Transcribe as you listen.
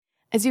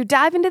As you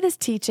dive into this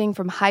teaching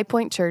from High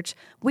Point Church,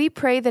 we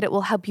pray that it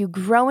will help you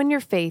grow in your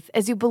faith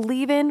as you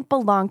believe in,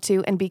 belong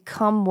to, and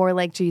become more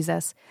like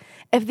Jesus.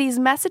 If these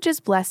messages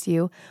bless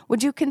you,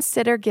 would you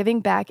consider giving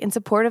back in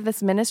support of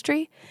this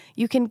ministry?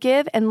 You can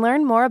give and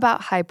learn more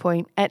about High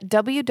Point at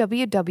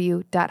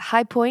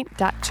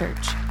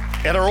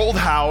www.highpoint.church. At our old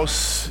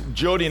house,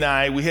 Jody and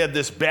I, we had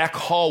this back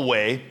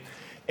hallway,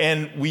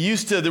 and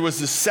there was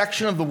this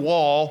section of the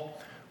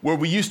wall where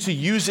we used to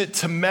use it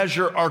to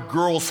measure our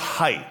girls'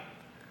 height.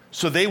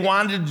 So they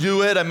wanted to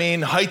do it. I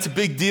mean, height's a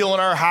big deal in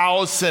our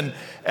house, and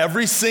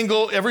every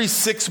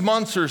 6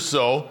 months or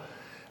so,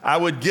 I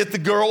would get the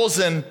girls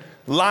and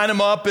line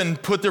them up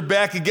and put their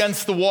back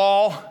against the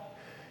wall,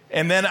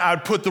 and then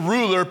I'd put the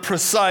ruler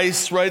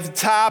precise right at the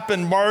top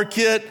and mark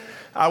it.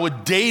 I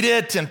would date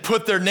it and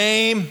put their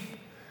name,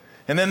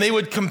 and then they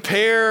would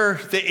compare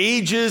the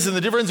ages and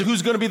the difference of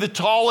who's going to be the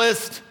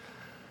tallest.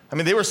 I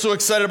mean, they were so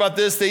excited about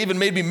this, they even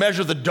made me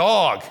measure the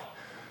dog.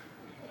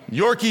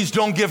 Yorkies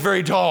don't get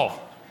very tall.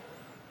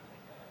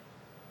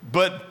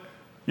 But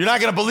you're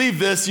not going to believe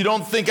this. You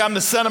don't think I'm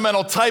the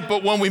sentimental type,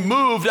 but when we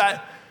moved,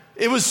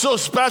 it was so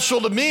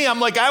special to me.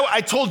 I'm like,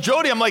 I told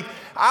Jody, I'm like,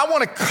 I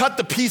want to cut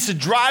the piece of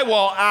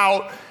drywall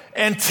out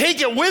and take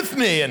it with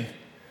me. And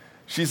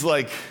she's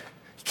like,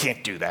 you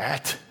can't do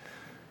that.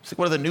 She's like,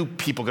 what are the new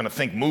people going to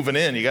think moving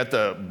in? You got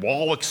the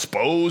wall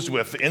exposed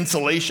with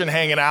insulation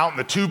hanging out and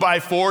the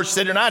 2x4. She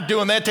said, you're not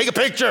doing that. Take a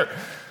picture.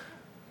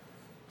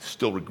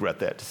 Still regret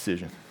that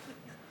decision.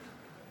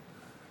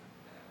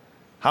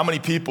 How many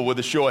people, with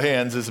a show of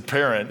hands as a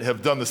parent,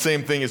 have done the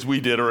same thing as we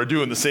did or are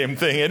doing the same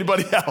thing?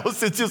 Anybody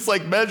else? It's just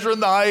like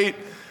measuring the height.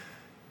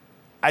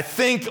 I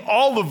think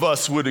all of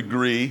us would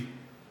agree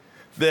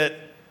that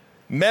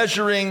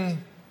measuring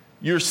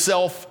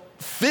yourself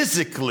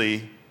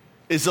physically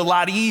is a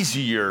lot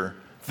easier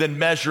than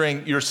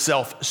measuring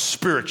yourself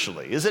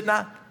spiritually, is it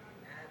not?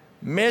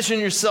 Measuring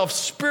yourself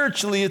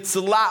spiritually, it's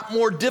a lot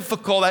more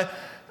difficult.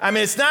 I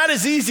mean, it's not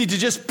as easy to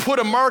just put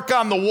a mark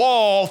on the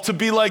wall to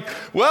be like,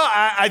 well,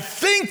 I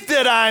think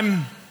that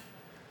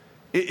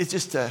it's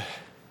just a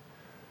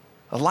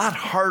lot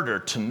harder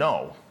to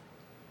know.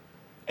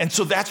 And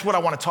so that's what I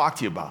want to talk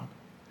to you about.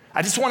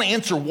 I just want to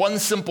answer one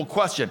simple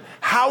question.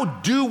 How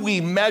do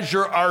we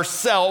measure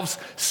ourselves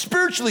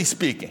spiritually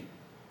speaking?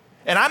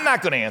 And I'm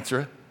not going to answer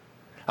it.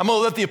 I'm going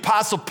to let the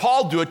Apostle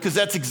Paul do it because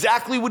that's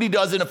exactly what he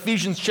does in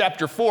Ephesians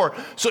chapter 4.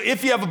 So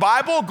if you have a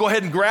Bible, go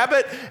ahead and grab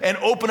it and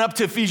open up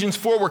to Ephesians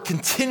 4. We're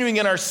continuing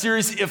in our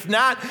series. If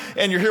not,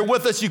 and you're here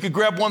with us, you could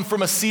grab one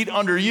from a seat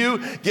under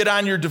you, get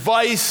on your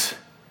device,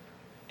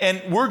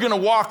 and we're going to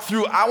walk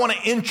through. I want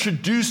to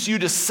introduce you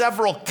to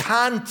several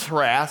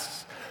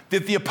contrasts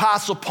that the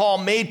Apostle Paul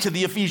made to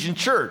the Ephesian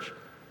church.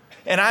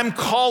 And I'm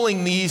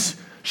calling these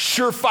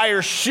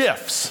surefire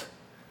shifts.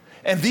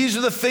 And these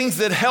are the things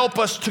that help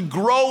us to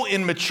grow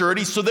in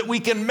maturity so that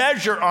we can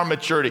measure our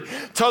maturity.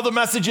 Tell the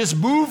message is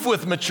move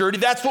with maturity.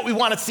 That's what we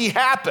want to see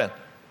happen.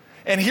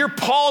 And here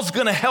Paul's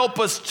going to help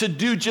us to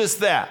do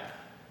just that.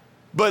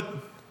 But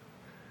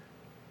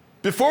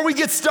before we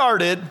get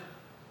started,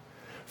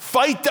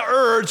 fight the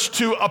urge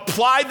to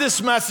apply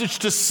this message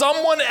to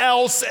someone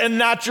else and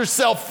not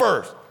yourself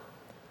first.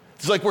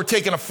 It's like we're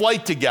taking a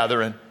flight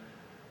together, and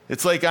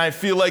it's like I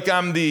feel like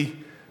I'm the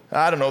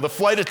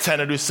flight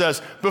attendant who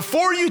says,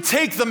 before you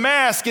take the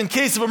mask in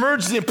case of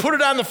emergency and put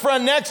it on the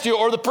friend next to you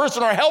or the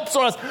person or help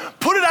someone else,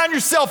 put it on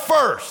yourself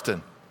first.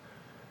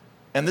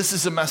 And this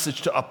is a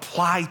message to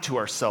apply to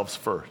ourselves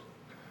first.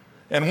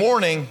 And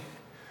warning,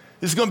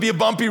 this is going to be a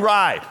bumpy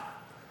ride.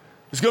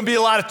 There's going to be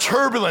a lot of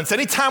turbulence.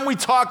 Anytime we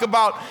talk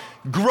about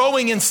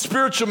growing in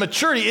spiritual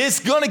maturity, it's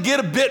going to get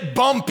a bit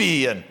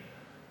bumpy. And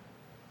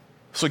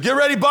so get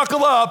ready,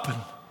 buckle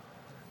up.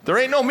 There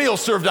ain't no meal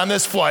served on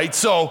this flight,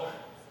 so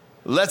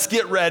let's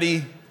get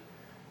ready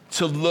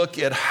to look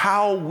at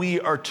how we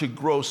are to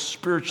grow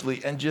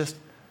spiritually and just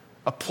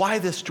apply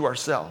this to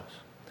ourselves.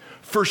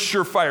 First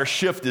surefire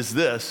shift is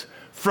this: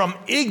 from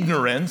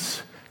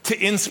ignorance to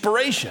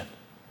inspiration.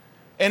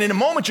 And in a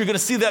moment, you're going to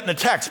see that in the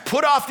text.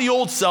 Put off the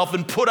old self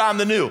and put on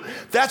the new.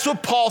 That's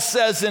what Paul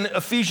says in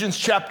Ephesians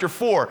chapter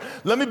 4.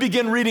 Let me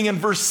begin reading in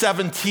verse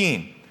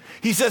 17.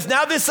 He says,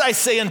 now this I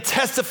say and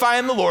testify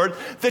in the Lord,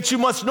 that you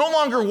must no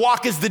longer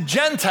walk as the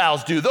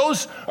Gentiles do.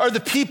 Those are the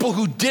people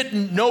who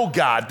didn't know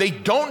God. They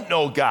don't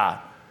know God.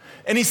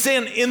 And he's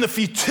saying in the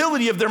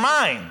futility of their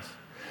minds.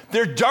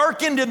 They're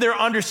darkened in their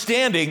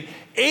understanding,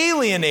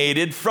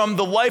 alienated from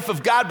the life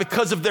of God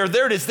because of their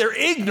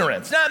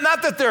ignorance.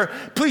 Not that they're,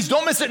 please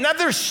don't miss it, not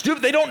that they're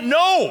stupid, they don't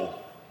know.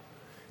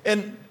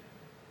 And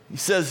he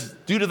says,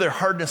 due to their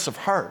hardness of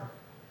heart.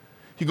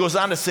 He goes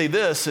on to say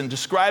this and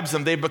describes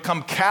them. They've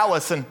become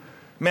callous, and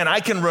man,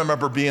 I can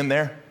remember being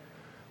there.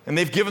 And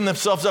they've given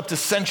themselves up to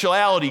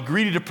sensuality,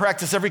 greedy to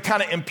practice every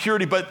kind of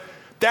impurity. But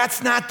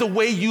that's not the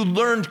way you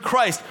learned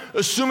Christ,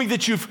 assuming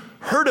that you've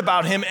heard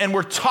about him and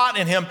were taught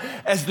in him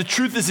as the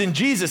truth is in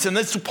Jesus. And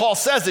this is what Paul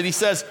says it. He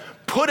says,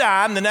 put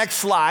on, the next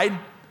slide.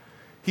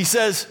 He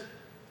says,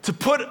 to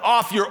put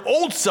off your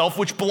old self,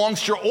 which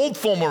belongs to your old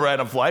format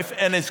of life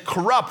and is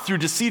corrupt through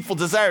deceitful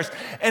desires,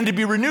 and to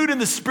be renewed in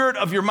the spirit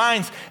of your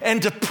minds,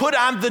 and to put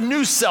on the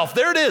new self.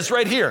 There it is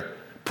right here.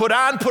 Put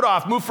on, put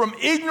off. Move from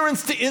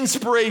ignorance to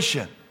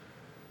inspiration,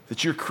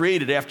 that you're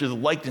created after the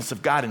likeness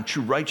of God in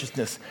true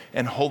righteousness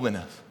and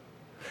holiness.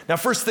 Now,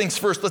 first things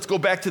first, let's go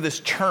back to this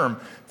term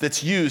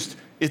that's used.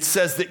 It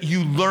says that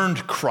you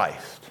learned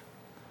Christ.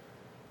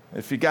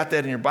 If you got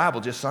that in your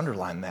Bible, just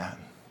underline that.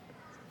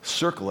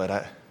 Circle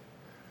it.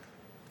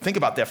 Think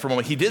about that for a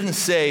moment. He didn't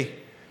say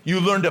you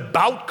learned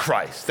about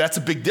Christ. That's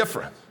a big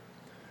difference.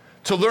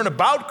 To learn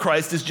about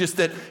Christ is just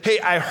that, hey,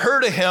 I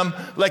heard of him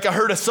like I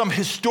heard of some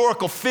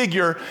historical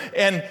figure,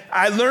 and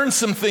I learned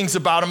some things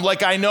about him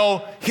like I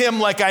know him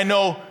like I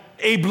know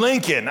Abe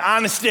Lincoln,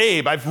 Honest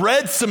Abe. I've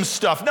read some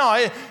stuff. No,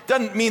 it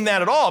doesn't mean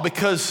that at all,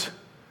 because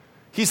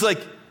he's like,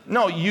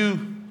 no,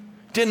 you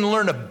didn't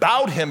learn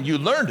about him, you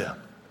learned him.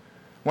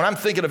 When I'm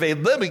thinking of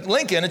Abe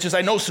Lincoln, it's just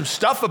I know some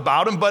stuff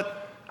about him,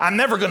 but I'm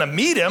never going to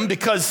meet him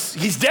because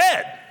he's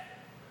dead.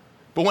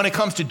 But when it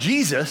comes to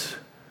Jesus,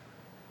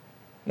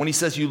 when he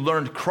says you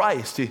learned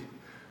Christ,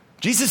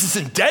 Jesus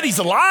isn't dead, he's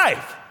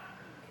alive.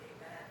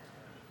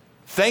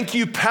 Thank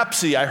you,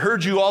 Pepsi. I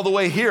heard you all the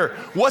way here.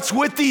 What's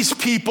with these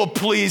people,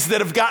 please,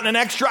 that have gotten an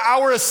extra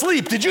hour of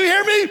sleep? Did you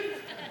hear me?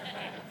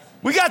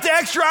 We got the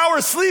extra hour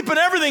of sleep and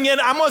everything, and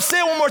I'm going to say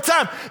it one more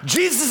time.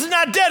 Jesus is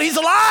not dead, he's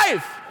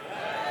alive.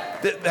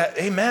 That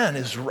amen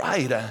is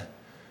right.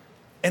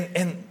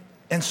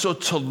 And so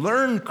to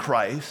learn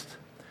Christ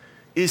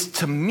is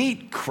to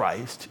meet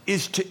Christ,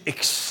 is to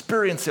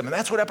experience him. And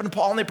that's what happened to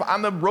Paul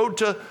on the road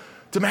to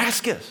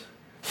Damascus.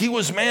 He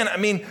was,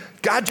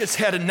 God just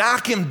had to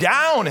knock him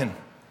down,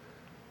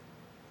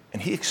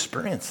 and he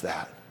experienced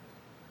that.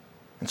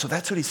 And so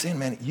that's what he's saying,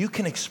 man, you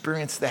can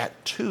experience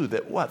that too,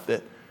 that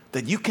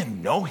you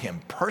can know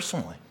him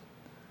personally.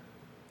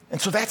 And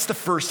so that's the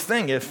first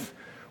thing. If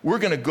we're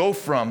going to go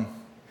from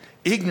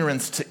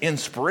ignorance to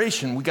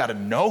inspiration, we got to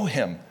know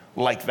him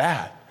like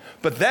that.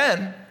 But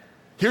then,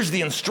 here's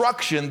the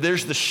instruction,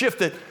 there's the shift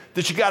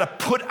that you got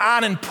to put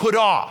on and put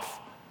off.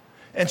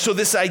 And so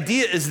this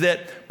idea is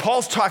that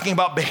Paul's talking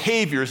about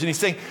behaviors, and he's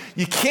saying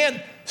you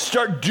can't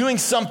start doing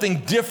something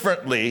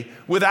differently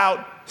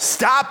without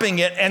stopping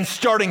it and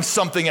starting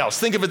something else.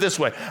 Think of it this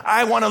way.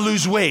 I want to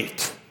lose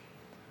weight.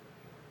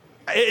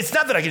 It's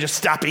not that I can just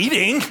stop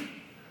eating.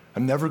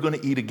 I'm never going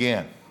to eat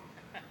again.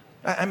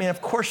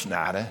 Of course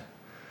not.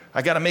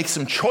 I got to make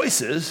some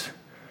choices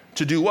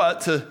to do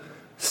what? To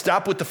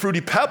stop with the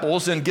Fruity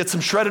Pebbles and get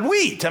some shredded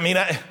wheat.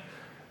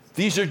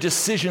 These are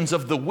decisions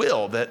of the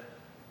will that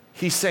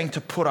he's saying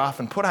to put off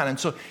and put on. And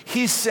so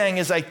he's saying,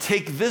 as I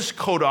take this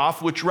coat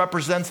off, which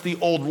represents the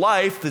old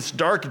life, this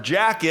dark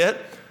jacket,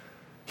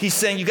 he's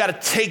saying you got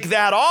to take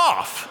that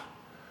off.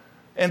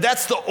 And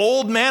that's the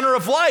old manner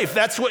of life.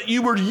 That's what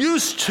you were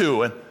used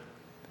to.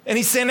 And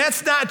he's saying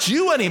that's not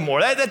you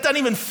anymore. That doesn't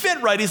even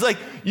fit right. He's like,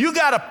 you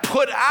got to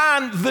put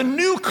on the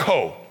new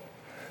coat.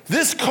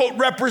 This coat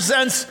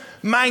represents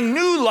my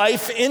new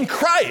life in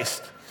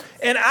Christ.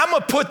 And I'm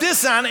going to put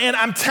this on, and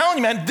I'm telling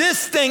you, man,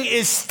 this thing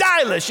is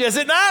stylish, is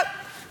it not?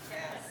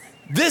 Yes.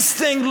 This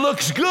thing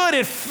looks good.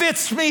 It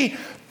fits me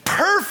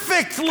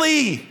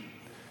perfectly.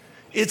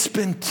 It's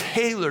been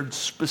tailored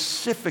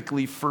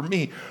specifically for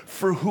me,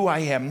 for who I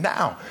am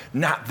now.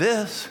 Not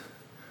this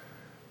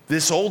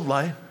old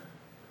life.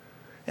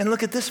 And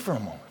look at this for a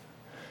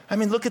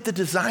moment. Look at the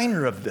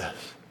designer of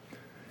this.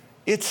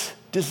 It's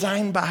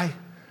designed by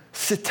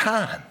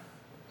Satan.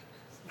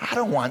 I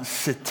don't want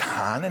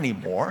Satan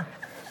anymore.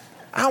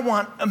 I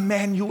want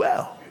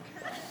Emmanuel.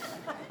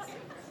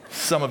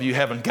 Some of you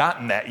haven't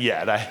gotten that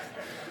yet.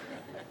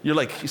 You're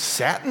like,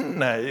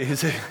 satin?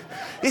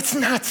 It's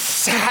not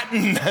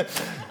satin.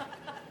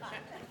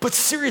 But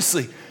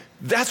seriously,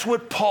 that's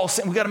what Paul's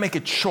saying. We got to make a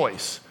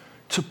choice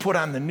to put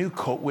on the new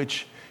coat,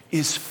 which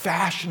is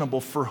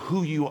fashionable for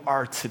who you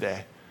are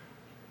today.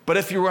 But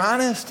if you're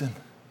honest, and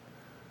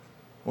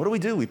what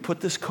do? We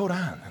put this coat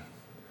on. And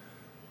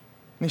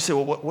you say,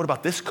 well, what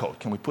about this coat?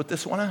 Can we put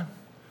this one on?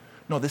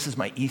 No, this is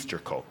my Easter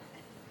coat.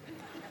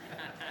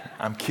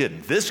 I'm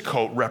kidding. This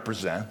coat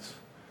represents,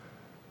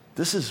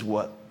 this is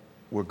what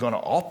we're going to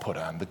all put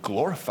on, the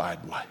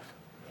glorified life.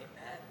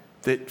 Amen.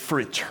 That for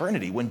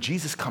eternity, when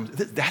Jesus comes,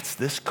 that's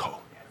this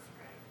coat.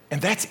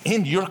 And that's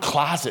in your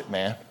closet,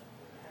 man.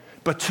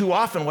 But too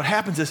often what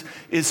happens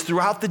is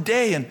throughout the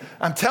day, and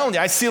I'm telling you,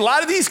 I see a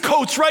lot of these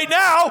coats right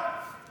now,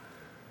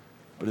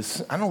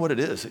 but I don't know what it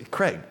is.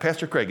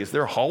 Pastor Craig, is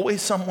there a hallway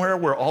somewhere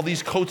where all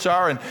these coats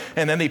are and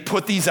then they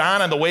put these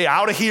on the way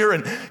out of here?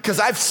 Because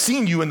I've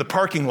seen you in the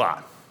parking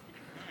lot.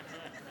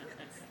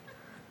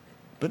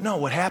 But no,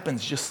 what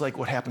happens, just like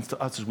what happens to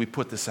us, is we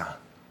put this on.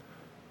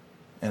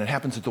 And it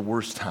happens at the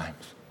worst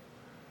times.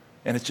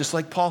 And it's just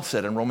like Paul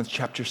said in Romans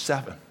chapter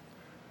 7.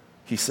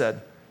 He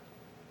said,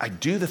 I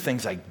do the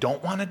things I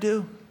don't want to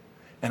do,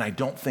 and I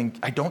don't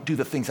do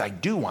the things I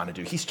do want to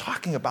do. He's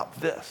talking about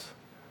this.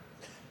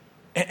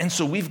 And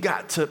so we've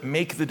got to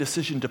make the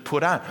decision to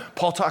put on.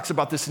 Paul talks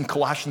about this in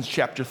Colossians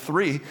chapter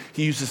 3.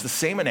 He uses the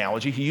same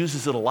analogy. He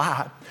uses it a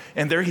lot.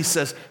 And there he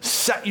says,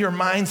 set your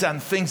minds on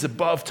things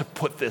above to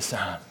put this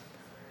on,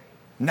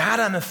 not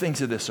on the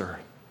things of this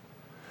earth.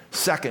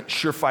 Second,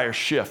 surefire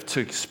shift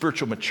to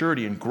spiritual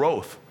maturity and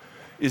growth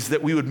is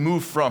that we would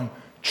move from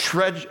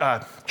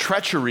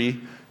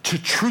treachery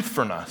to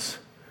truthfulness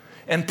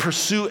and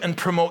pursue and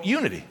promote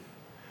unity.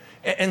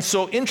 And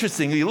so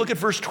interestingly, you look at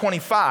verse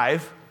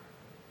 25,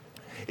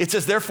 it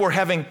says, therefore,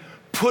 having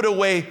put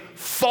away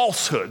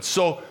falsehood.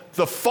 So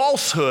the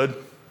falsehood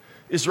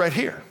is right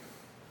here.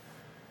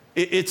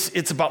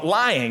 It's about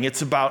lying.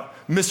 It's about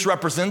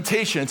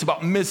misrepresentation. It's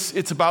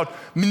about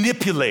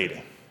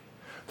manipulating.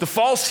 The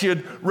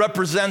falsehood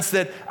represents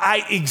that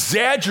I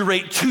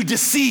exaggerate to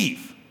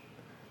deceive.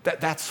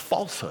 That's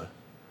falsehood.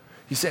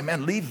 You say,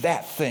 man, leave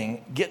that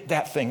thing, get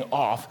that thing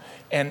off,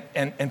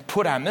 and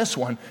put on this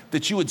one,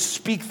 that you would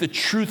speak the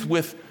truth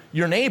with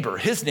your neighbor,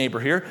 his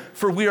neighbor here,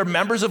 for we are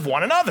members of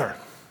one another.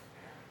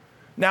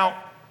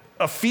 Now,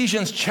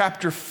 Ephesians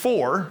chapter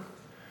 4,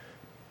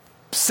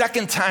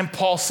 second time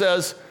Paul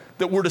says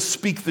that we're to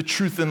speak the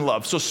truth in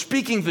love. So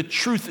speaking the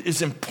truth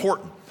is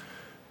important.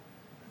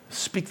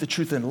 Speak the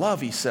truth in love,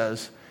 he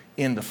says,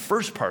 in the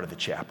first part of the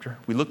chapter.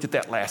 We looked at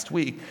that last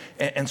week.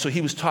 And so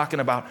he was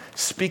talking about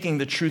speaking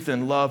the truth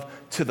in love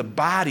to the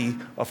body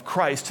of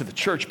Christ, to the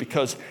church,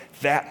 because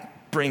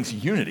that brings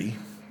unity.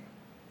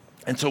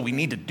 And so we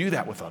need to do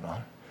that with one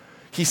another.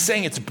 He's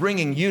saying it's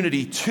bringing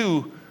unity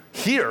to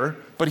here,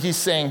 but he's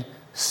saying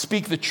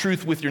speak the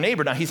truth with your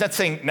neighbor. Now, he's not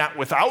saying not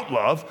without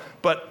love,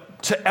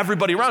 but to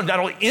everybody around, not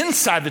only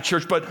inside the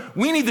church, but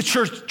we need the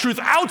truth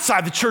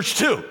outside the church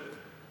too.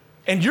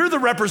 And you're the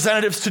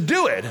representatives to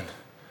do it.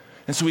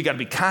 And so we got to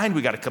be kind,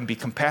 we got to be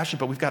compassionate,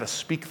 but we've got to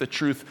speak the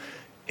truth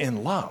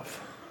in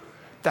love.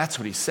 That's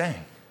what he's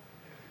saying.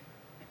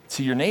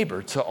 To your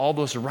neighbor, to all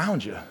those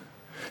around you.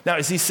 Now, are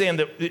you saying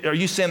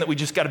that we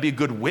just got to be a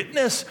good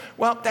witness?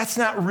 Well, that's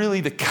not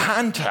really the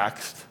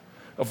context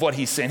of what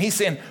he's saying. He's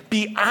saying,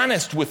 be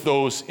honest with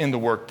those in the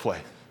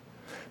workplace.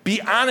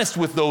 Be honest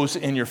with those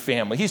in your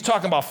family. He's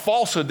talking about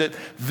falsehood, that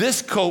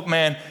this coat,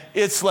 man,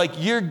 it's like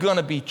you're going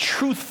to be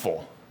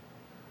truthful.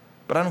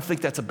 But I don't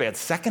think that's a bad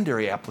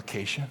secondary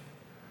application.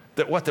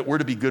 That we're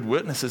to be good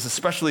witnesses,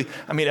 especially,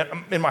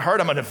 in my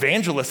heart, I'm an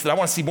evangelist, that I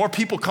want to see more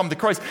people come to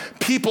Christ.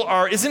 People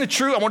are, isn't it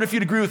true? I wonder if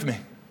you'd agree with me.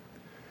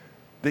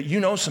 That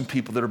you know some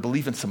people that are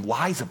believing some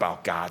lies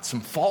about God,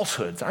 some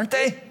falsehoods, aren't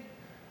they?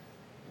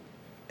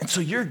 And so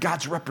you're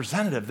God's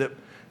representative, that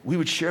we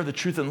would share the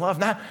truth in love.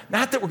 Not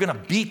that we're going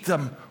to beat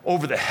them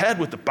over the head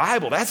with the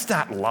Bible. That's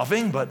not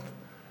loving, but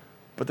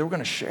that we're going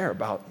to share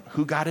about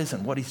who God is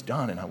and what he's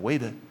done in a way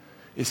that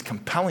is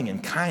compelling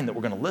and kind, that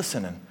we're going to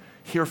listen and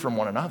hear from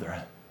one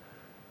another.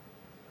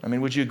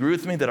 Would you agree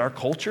with me that our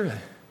culture,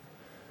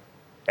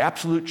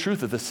 absolute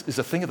truth of this is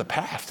a thing of the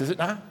past, is it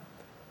not?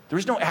 There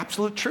is no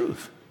absolute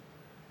truth.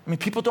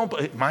 People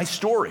don't, my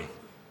story,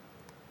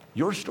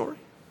 your story,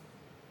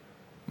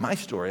 my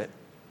story,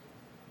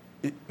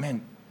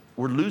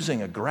 we're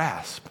losing a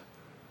grasp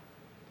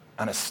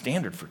on a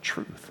standard for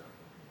truth.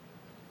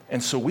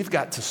 And so we've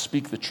got to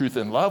speak the truth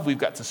in love. We've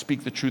got to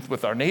speak the truth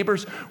with our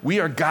neighbors. We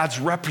are God's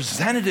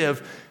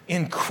representative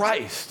in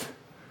Christ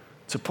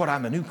to put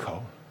on the new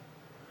coat.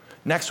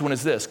 Next one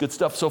is this. Good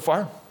stuff so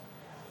far?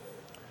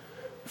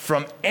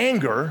 From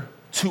anger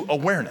to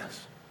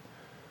awareness.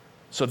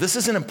 So this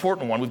is an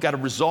important one. We've got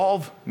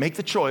to make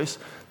the choice.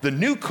 The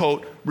new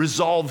coat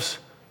resolves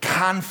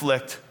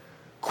conflict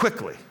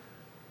quickly.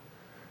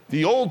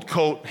 The old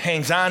coat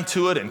hangs on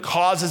to it and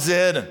causes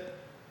it.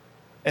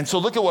 And so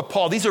look at what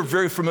Paul, these are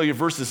very familiar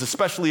verses,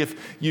 especially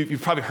if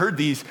you've probably heard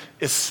these,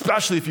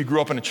 especially if you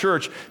grew up in a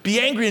church. Be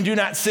angry and do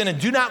not sin, and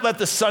do not let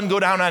the sun go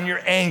down on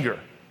your anger.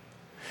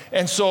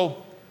 And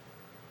so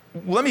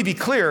let me be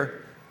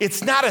clear,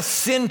 it's not a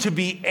sin to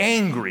be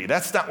angry.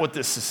 That's not what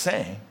this is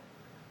saying.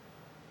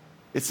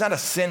 It's not a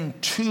sin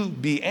to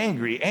be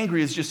angry.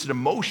 Angry is just an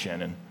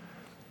emotion,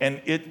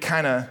 and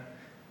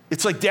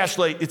it's like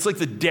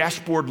the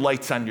dashboard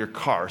lights on your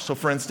car. So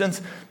for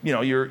instance,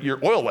 your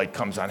oil light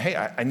comes on. Hey,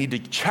 I need to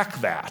check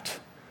that.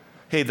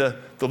 Hey, the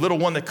little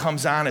one that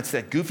comes on, it's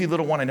that goofy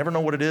little one. I never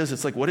know what it is.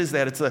 It's like, what is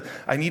that?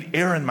 I need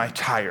air in my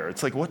tire.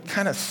 It's like, what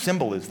kind of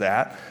symbol is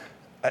that?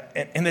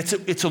 And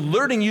it's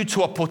alerting you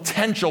to a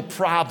potential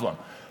problem.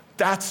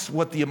 That's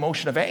what the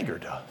emotion of anger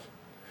does.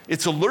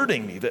 It's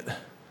alerting me that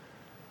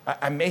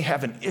I may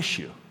have an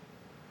issue.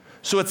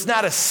 So it's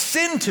not a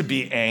sin to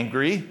be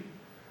angry.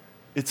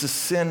 It's a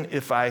sin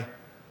if I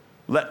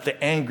let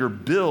the anger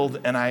build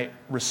and I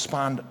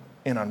respond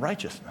in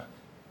unrighteousness.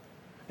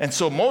 And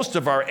so most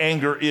of our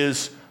anger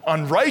is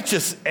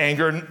unrighteous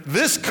anger.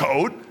 This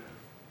code,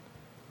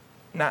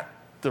 not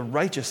the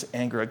righteous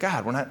anger of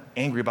God. We're not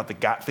angry about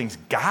the things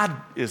God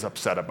is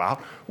upset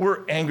about.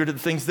 We're angry to the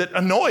things that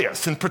annoy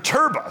us and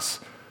perturb us.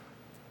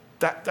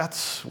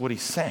 That's what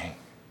he's saying.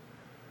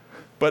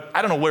 but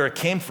I don't know where it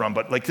came from,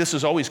 but like this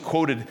is always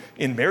quoted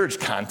in marriage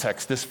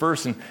context, this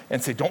verse,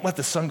 and say, don't let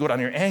the sun go down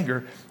your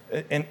anger.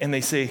 And they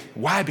say,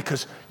 why?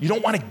 Because you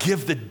don't want to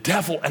give the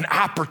devil an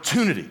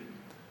opportunity.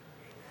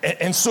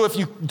 And so if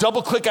you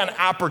double click on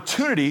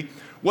opportunity,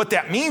 what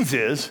that means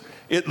is,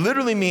 it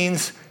literally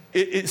means,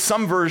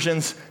 some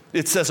versions,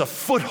 it says a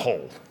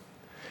foothold.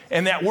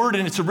 And that word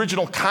in its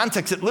original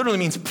context, it literally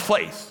means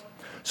place.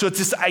 So it's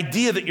this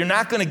idea that you're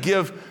not going to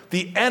give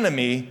the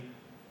enemy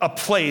a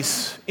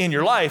place in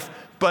your life,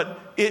 but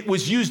it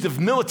was used of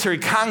military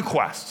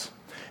conquests.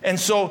 And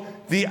so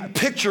the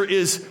picture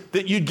is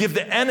that you'd give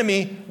the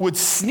enemy would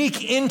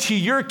sneak into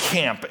your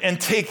camp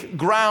and take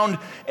ground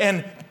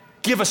and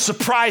give a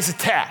surprise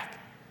attack.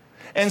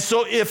 And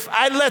so if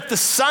I let the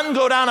sun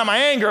go down on my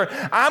anger,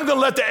 I'm going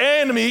to let the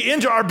enemy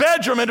into our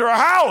bedroom, into our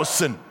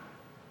house. And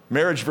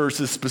marriage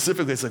verses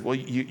specifically, it's like, well,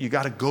 you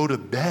got to go to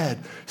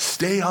bed,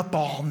 stay up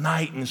all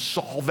night and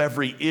solve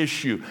every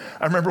issue.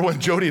 I remember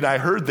when Jody and I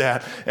heard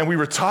that, and we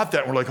were taught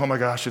that, and we're like, oh my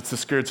gosh, it's the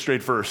scared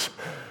straight verse.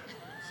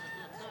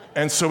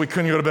 And so we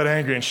couldn't go to bed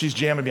angry, and she's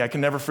jamming me. I'll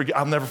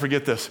never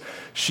forget this.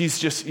 She's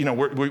just, we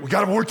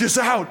got to work this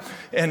out.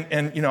 And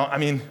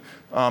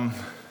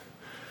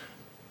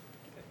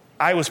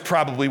I was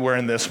probably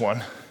wearing this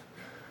one.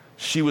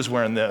 She was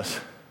wearing this.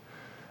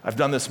 I've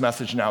done this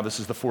message now. This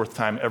is the fourth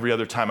time. Every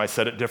other time I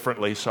said it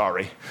differently.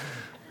 Sorry.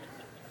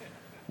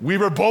 We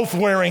were both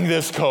wearing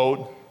this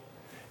coat,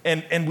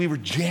 and we were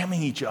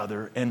jamming each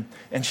other. And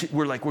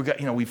we're like,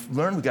 we've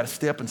learned we got to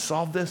stay up and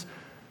solve this.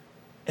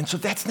 And so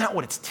that's not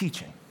what it's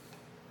teaching.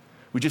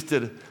 We just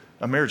did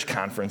a marriage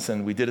conference,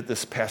 and we did it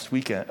this past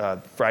weekend,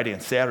 Friday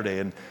and Saturday,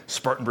 in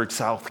Spartanburg,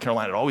 South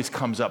Carolina. It always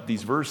comes up,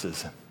 these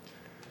verses.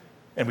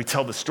 And we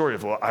tell the story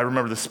of, well, I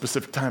remember this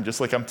specific time,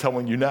 just like I'm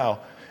telling you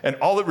now. And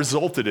all it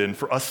resulted in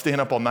for us staying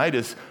up all night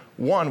is,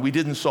 1, we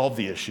didn't solve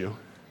the issue.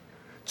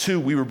 2,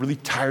 we were really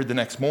tired the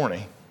next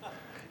morning.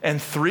 And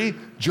 3,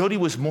 Jody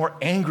was more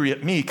angry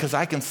at me because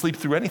I can sleep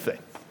through anything.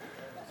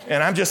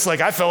 And I'm just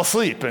like, I fell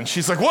asleep. And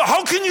she's like, well,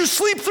 how can you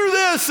sleep through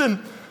this?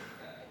 And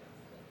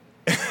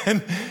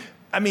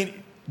I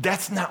mean,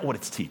 that's not what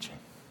it's teaching.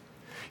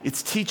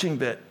 It's teaching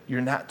that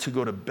you're not to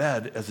go to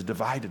bed as a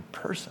divided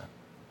person,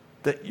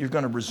 that you're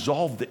going to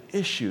resolve the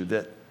issue,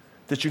 that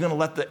you're going to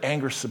let the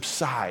anger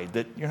subside,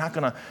 that you're not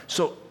going to.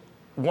 So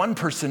one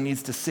person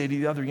needs to say to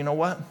the other, you know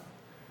what?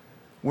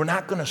 We're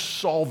not going to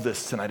solve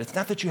this tonight. It's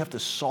not that you have to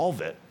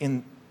solve it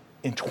in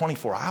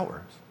 24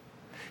 hours.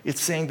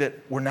 It's saying that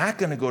we're not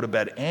going to go to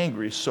bed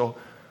angry. So,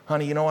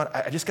 honey, you know what?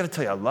 I just got to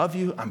tell you, I love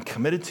you. I'm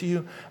committed to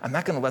you. I'm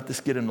not going to let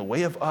this get in the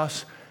way of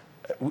us.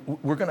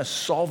 We're going to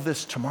solve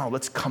this tomorrow.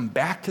 Let's come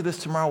back to this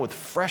tomorrow with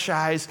fresh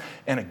eyes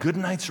and a good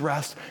night's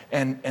rest.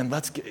 And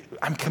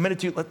I'm committed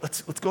to you.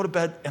 Let's go to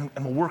bed and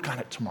we'll work on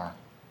it tomorrow.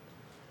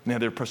 And the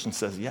other person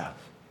says yes.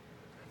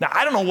 Now,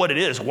 I don't know what it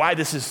is, why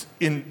this is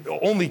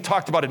only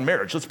talked about in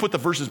marriage. Let's put the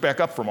verses back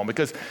up for a moment,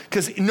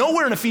 because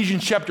nowhere in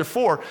Ephesians chapter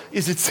 4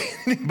 is it saying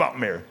anything about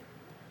marriage.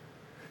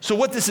 So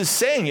what this is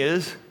saying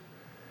is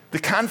the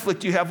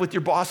conflict you have with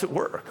your boss at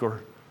work,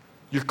 or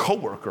your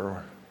coworker,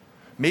 or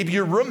maybe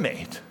your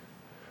roommate,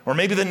 or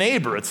maybe the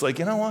neighbor. It's like,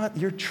 you know what?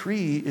 Your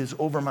tree is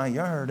over my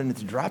yard and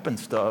it's dropping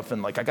stuff,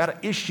 and like I got an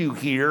issue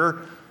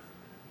here.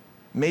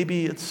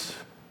 Maybe it's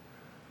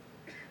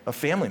a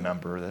family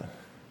member,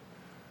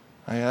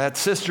 that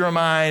sister of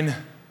mine,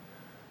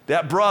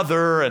 that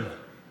brother, and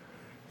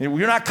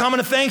you're not coming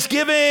to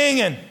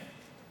Thanksgiving. And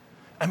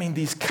I mean,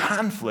 these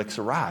conflicts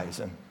arise.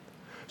 And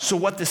so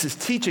what this is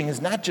teaching is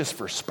not just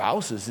for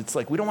spouses. It's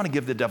like we don't want to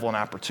give the devil an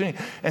opportunity.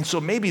 And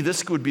so maybe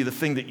this would be the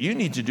thing that you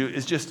need to do,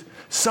 is just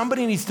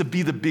somebody needs to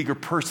be the bigger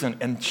person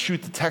and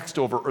shoot the text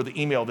over or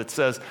the email that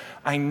says,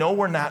 I know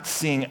we're not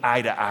seeing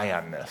eye to eye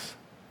on this.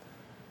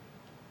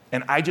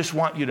 And I just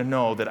want you to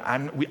know that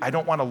I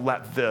don't want to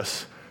let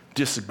this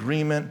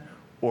disagreement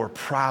or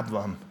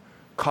problem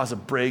cause a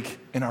break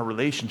in our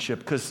relationship,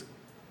 because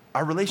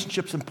our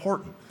relationship's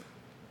important.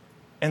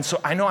 And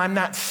so I know I'm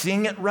not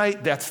seeing it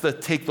right. That's the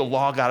take the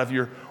log out of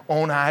your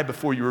own eye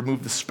before you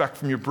remove the speck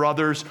from your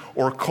brothers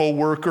or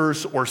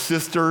coworkers or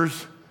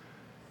sisters.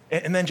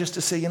 And then just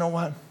to say, you know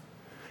what?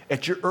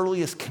 At your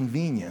earliest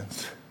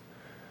convenience,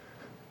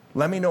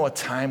 let me know a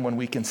time when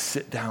we can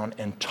sit down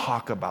and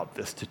talk about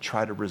this to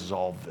try to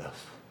resolve this.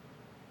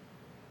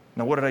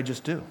 Now, what did I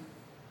just do?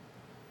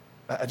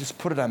 I just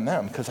put it on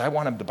them because I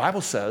want them. The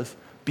Bible says,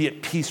 be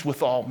at peace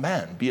with all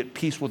men, be at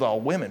peace with all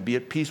women, be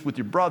at peace with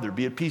your brother,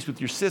 be at peace with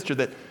your sister,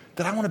 that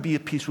I want to be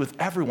at peace with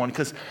everyone,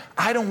 because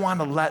I don't want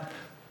to let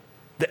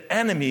the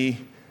enemy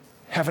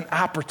have an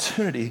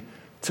opportunity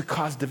to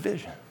cause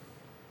division.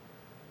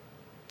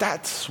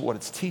 That's what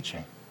it's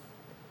teaching.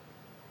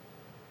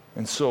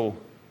 And so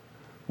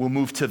we'll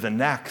move to the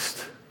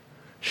next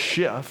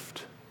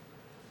shift,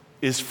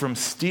 is from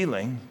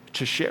stealing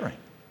to sharing.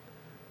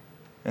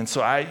 And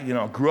so I,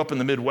 grew up in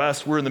the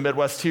Midwest. We're in the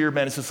Midwest here,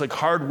 man. It's just like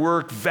hard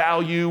work,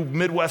 value,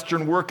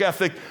 Midwestern work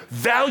ethic,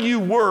 value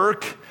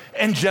work,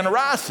 and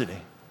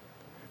generosity.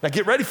 Now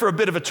get ready for a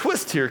bit of a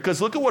twist here,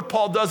 because look at what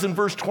Paul does in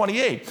verse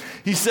 28.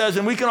 He says,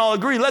 and we can all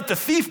agree, let the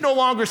thief no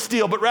longer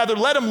steal, but rather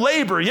let him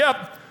labor,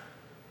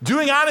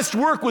 doing honest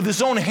work with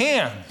his own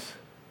hands.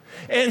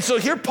 And so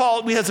here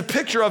Paul has a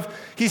picture of,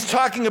 he's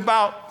talking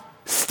about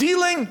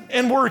stealing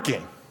and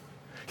working.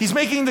 He's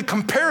making the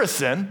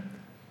comparison.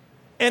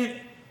 And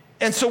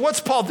so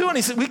what's Paul doing?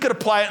 He said, we could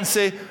apply it and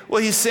say,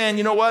 well, he's saying,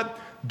 you know what?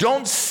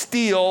 Don't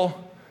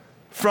steal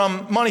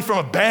money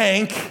from a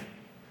bank.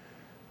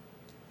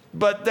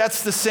 But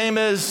that's the same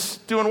as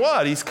doing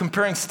what? He's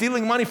comparing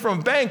stealing money from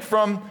a bank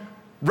from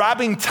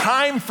robbing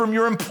time from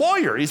your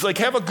employer. He's like,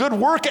 have a good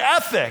work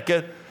ethic,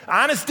 an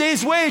honest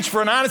day's wage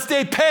for an honest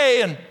day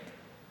pay.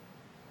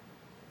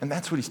 And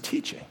that's what he's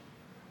teaching.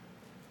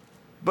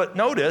 But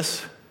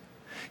notice,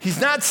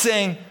 he's not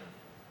saying,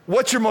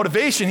 what's your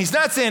motivation? He's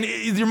not saying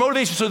your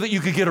motivation so that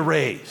you could get a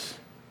raise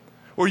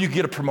or you could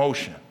get a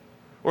promotion.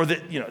 Or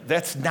that,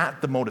 that's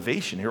not the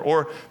motivation here.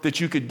 Or that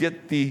you could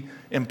get the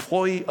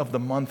employee of the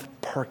month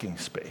parking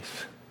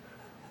space.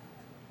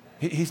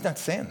 He's not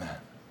saying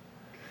that.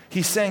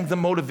 He's saying the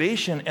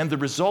motivation and the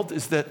result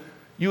is that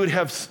you would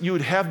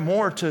have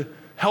more to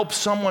help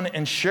someone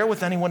and share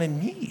with anyone in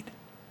need.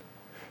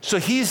 So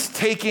he's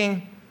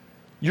taking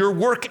your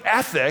work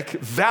ethic,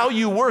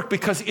 value work,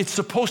 because it's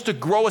supposed to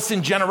grow us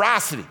in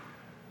generosity.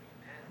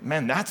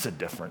 Man, that's a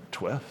different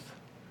twist.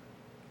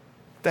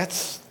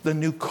 That's the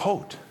new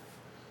coat.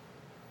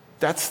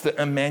 That's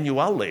the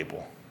Emmanuel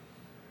label.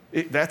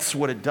 That's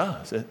what it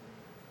does.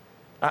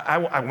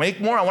 I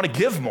make more, I want to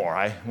give more,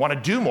 I want to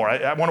do more,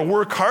 I want to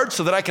work hard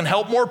so that I can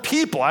help more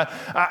people.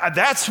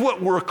 That's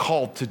what we're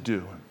called to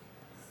do.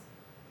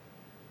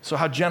 So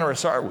how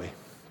generous are we?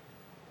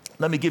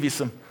 Let me give you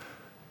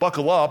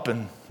buckle up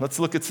and let's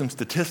look at some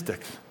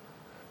statistics.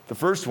 The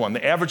first one,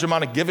 the average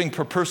amount of giving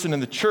per person in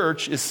the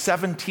church is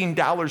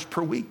 $17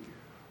 per week.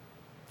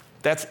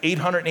 That's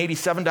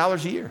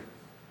 $887 a year.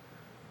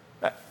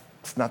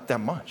 It's not that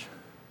much.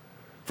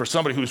 For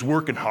somebody who's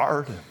working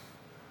hard,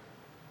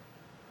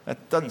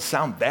 that doesn't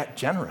sound that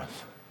generous.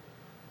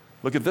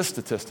 Look at this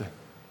statistic.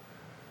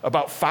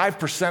 About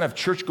 5% of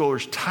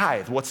churchgoers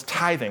tithe. What's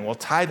tithing? Well,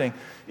 tithing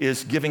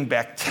is giving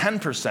back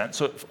 10%.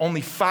 So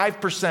only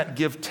 5%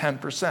 give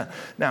 10%.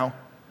 Now,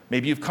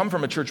 maybe you've come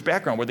from a church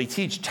background where they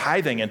teach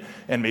tithing,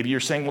 and maybe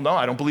you're saying, well, no,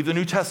 I don't believe the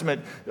New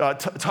Testament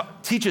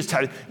teaches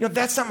tithing.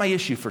 That's not my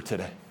issue for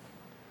today.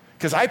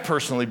 Because I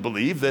personally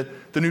believe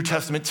that the New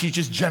Testament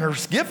teaches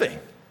generous giving.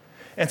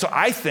 And so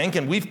I think,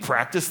 and we've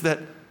practiced, that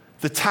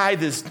the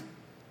tithe is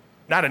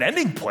not an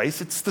ending place,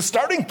 it's the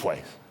starting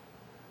place.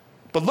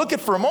 But look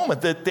at for a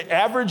moment that the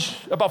average,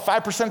 about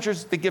 5% of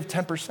churches, they give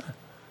 10%.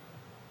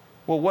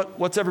 Well,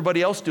 what's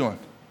everybody else doing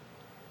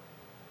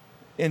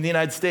in the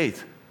United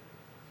States?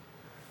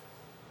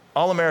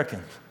 All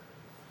Americans.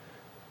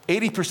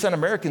 80%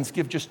 Americans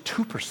give just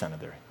 2% of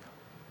their income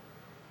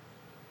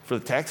for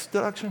the tax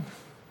deduction.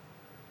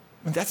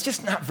 I mean, that's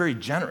just not very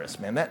generous,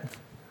 man. That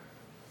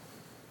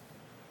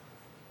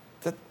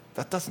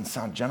doesn't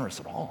sound generous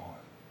at all.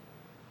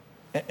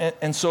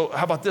 And so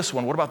how about this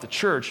one? What about the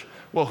church?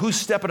 Well, who's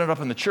stepping it up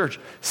in the church?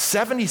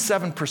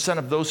 77%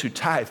 of those who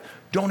tithe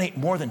donate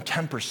more than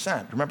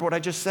 10%. Remember what I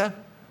just said?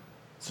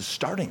 It's a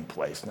starting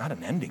place, not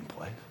an ending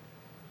place.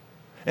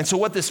 And so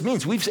what this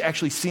means, we've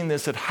actually seen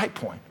this at High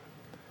Point.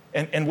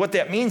 And what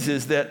that means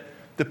is that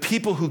the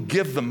people who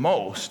give the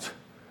most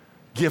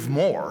give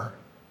more,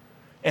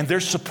 and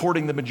they're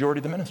supporting the majority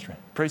of the ministry.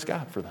 Praise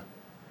God for them.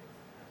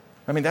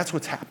 I mean, that's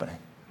what's happening.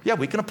 Yeah,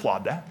 we can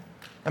applaud that.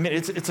 I mean,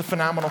 it's a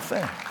phenomenal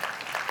thing.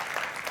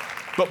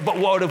 But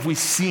what have we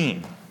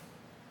seen?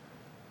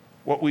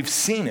 What we've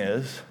seen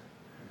is,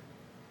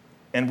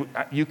 and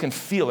you can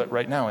feel it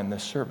right now in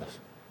this service,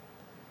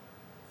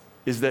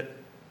 is that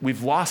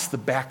we've lost the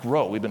back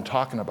row. We've been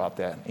talking about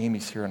that.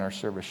 Amy's here in our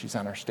service. She's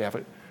on our staff.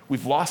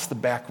 We've lost the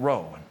back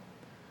row.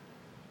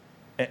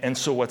 And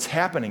so what's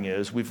happening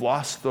is we've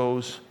lost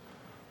those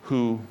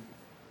who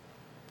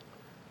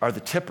are the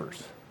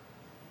tippers,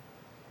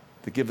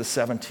 that give the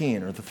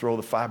 17 or to throw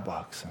the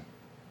 $5.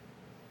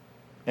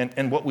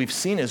 And what we've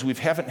seen is we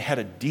haven't had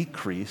a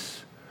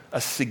decrease,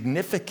 a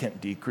significant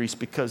decrease,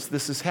 because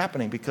this is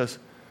happening because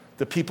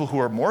the people who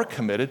are more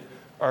committed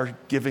are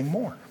giving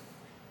more.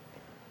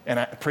 And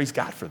I praise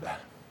God for that.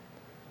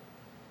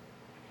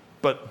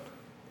 But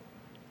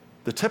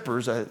the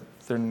tippers,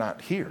 they're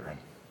not here.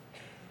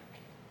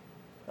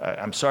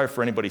 I'm sorry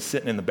for anybody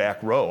sitting in the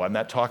back row. I'm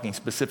not talking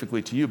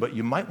specifically to you, but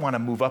you might want to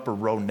move up a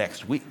row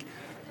next week.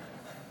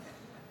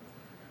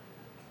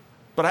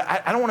 But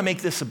I don't want to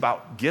make this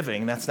about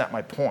giving. That's not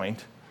my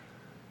point.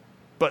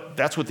 But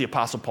that's what the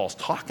Apostle Paul's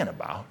talking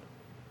about.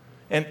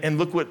 And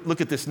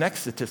look at this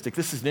next statistic.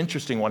 This is an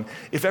interesting one.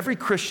 If every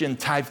Christian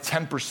tithed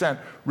 10%,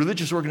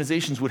 religious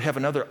organizations would have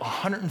another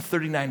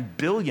 $139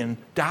 billion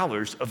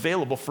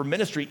available for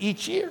ministry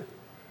each year.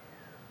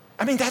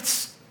 I mean,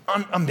 that's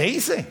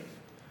amazing.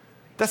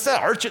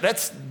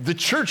 That's the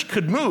church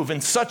could move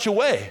in such a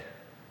way.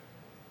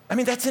 I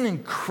mean, that's an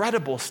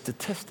incredible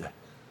statistic.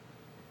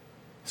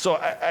 So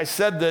I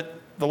said that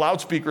the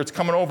loudspeaker, it's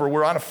coming over.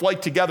 We're on a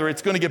flight together.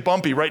 It's going to get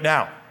bumpy right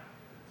now.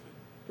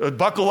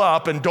 buckle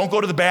up and don't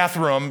go to the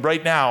bathroom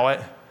right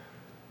now.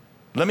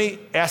 Let me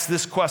ask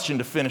this question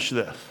to finish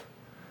this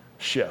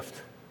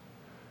shift.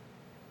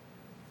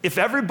 If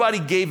everybody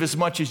gave as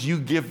much as you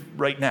give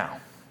right now,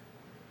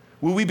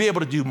 will we be able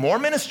to do more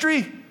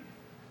ministry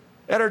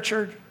at our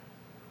church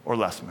or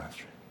less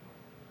ministry?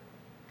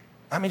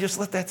 I mean, just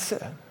let that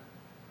sit.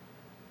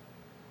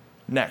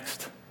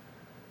 Next,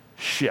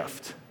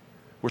 shift.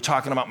 We're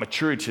talking about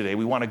maturity today.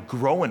 We want to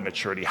grow in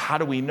maturity. How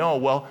do we know?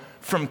 Well,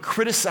 from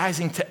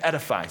criticizing to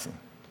edifying.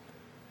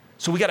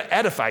 So we got to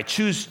edify,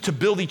 choose to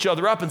build each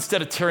other up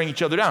instead of tearing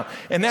each other down.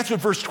 And that's what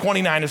verse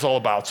 29 is all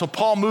about. So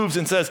Paul moves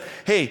and says,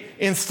 hey,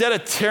 instead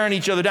of tearing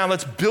each other down,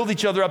 let's build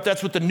each other up.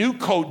 That's what the new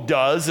coat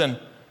does. And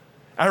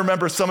I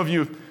remember some of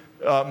you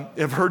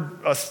have heard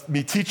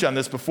me teach on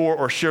this before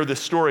or share this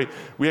story.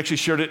 We actually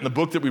shared it in the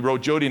book that we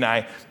wrote, Jody and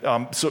I,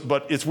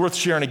 but it's worth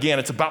sharing again.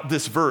 It's about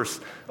this verse,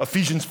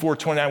 Ephesians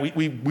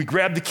 4:29. We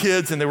grabbed the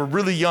kids and they were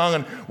really young,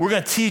 and we're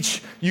going to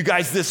teach you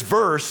guys this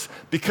verse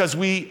because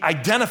we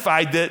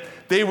identified that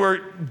they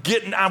were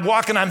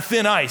walking on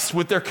thin ice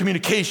with their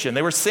communication.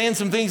 They were saying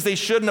some things they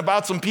shouldn't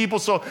about some people.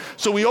 So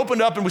we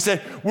opened up and we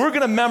said, we're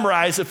going to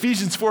memorize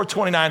Ephesians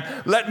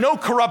 4:29. Let no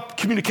corrupt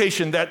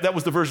communication, that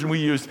was the version we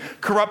used,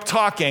 corrupt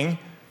talking,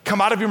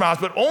 come out of your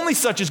mouth, but only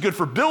such is good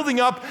for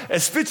building up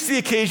as fits the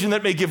occasion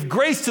that may give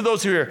grace to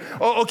those who hear.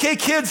 Oh, okay,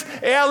 kids,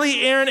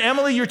 Allie, Aaron,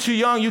 Emily, you're too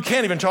young. You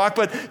can't even talk,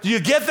 but do you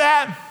get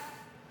that?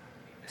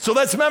 So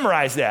let's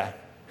memorize that.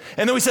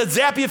 And then we said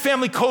Zappia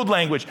family code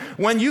language.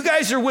 When you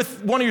guys are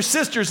with one of your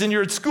sisters and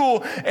you're at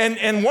school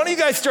and one of you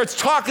guys starts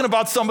talking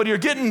about somebody or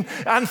getting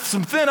on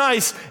some thin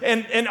ice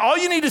and all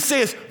you need to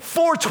say is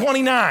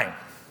 429.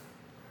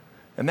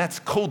 And that's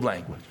code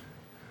language.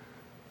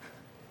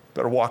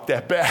 Better walk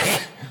that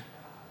back.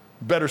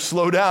 Better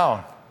slow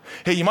down.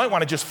 Hey, you might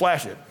want to just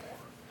flash it.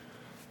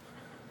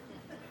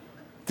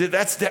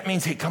 That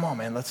means, hey, come on,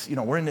 man.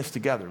 We're in this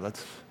together.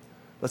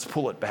 Let's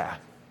pull it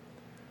back.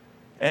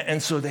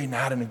 And so they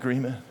nod in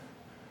agreement.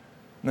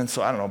 And then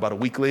so, I don't know, about a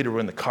week later, we're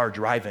in the car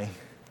driving.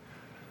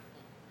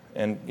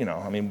 And,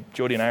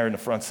 Jody and I are in the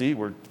front seat.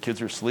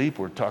 Kids are asleep.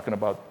 We're talking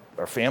about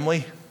our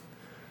family.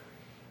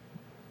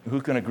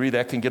 Who can agree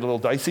that can get a little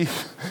dicey?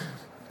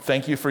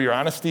 Thank you for your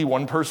honesty.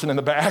 One person in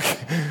the back.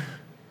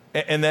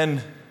 And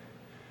then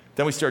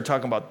we started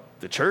talking about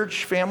the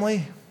church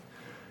family.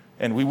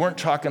 And we weren't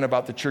talking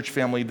about the church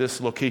family,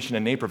 this location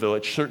in Naperville.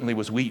 It certainly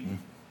was Wheaton.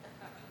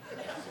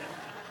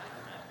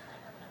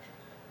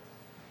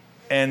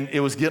 And it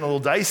was getting a little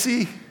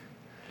dicey.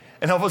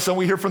 And all of a sudden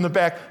we hear from the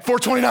back,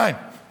 429.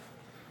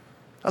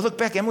 I look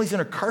back, Emily's in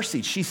her car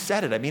seat. She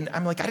said it.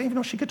 I'm like, I didn't even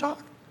know she could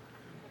talk.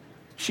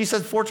 She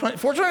said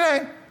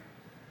 429.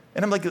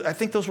 And I'm like, I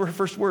think those were her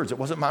first words. It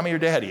wasn't mommy or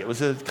daddy. It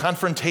was a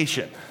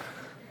confrontation.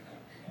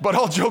 But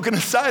all joking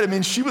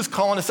aside, she was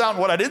calling us out. And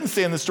what I didn't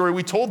say in the story,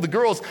 we told the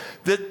girls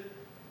that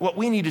what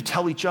we need to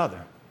tell each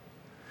other.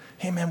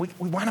 Hey, man,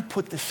 we want to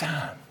put this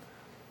on.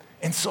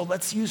 And so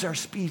let's use our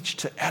speech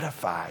to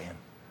edify.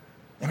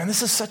 And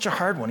this is such a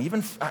hard one.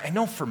 Even, I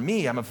know for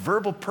me, I'm a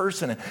verbal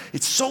person, and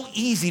it's so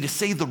easy to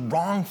say the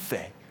wrong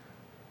thing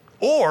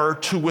or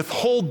to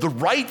withhold the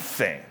right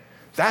thing.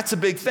 That's a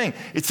big thing.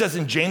 It says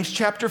in James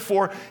chapter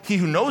 4, he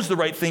who knows the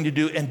right thing to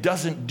do and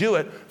doesn't do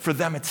it, for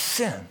them it's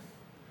sin.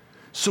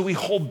 So we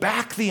hold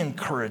back the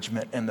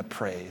encouragement and the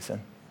praise.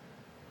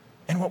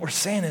 And what we're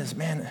saying is,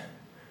 man,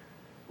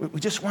 we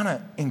just want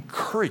to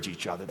encourage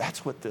each other.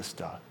 That's what this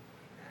does.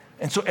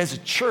 And so as a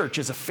church,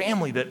 as a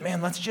family,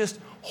 let's just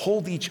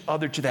hold each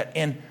other to that.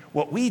 And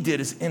what we did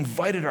is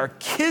invited our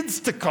kids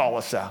to call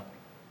us out.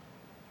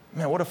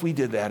 Man, what if we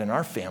did that in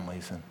our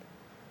families and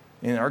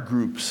in our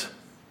groups,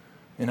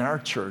 in our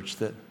church,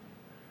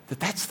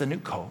 that's the new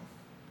code.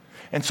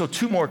 And so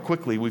two more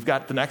quickly. We've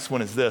got the next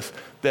one is this,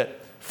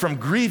 that from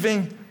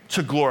grieving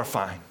to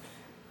glorifying.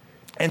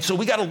 And so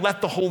we got to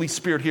let the Holy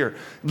Spirit here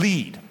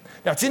lead.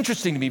 Now, it's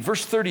interesting to me.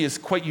 Verse 30 is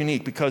quite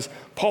unique because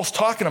Paul's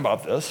talking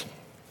about this.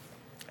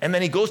 And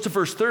then he goes to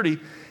verse 30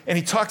 and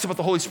he talks about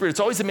the Holy Spirit.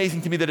 It's always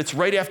amazing to me that it's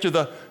right after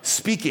the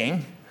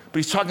speaking, but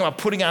he's talking about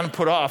putting on and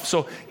put off.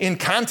 So in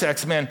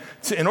context, man,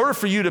 in order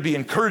for you to be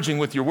encouraging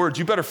with your words,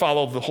 you better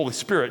follow the Holy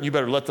Spirit and you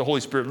better let the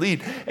Holy Spirit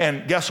lead.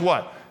 And guess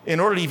what?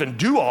 In order to even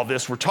do all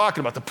this we're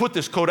talking about, to put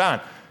this coat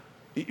on,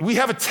 we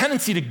have a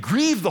tendency to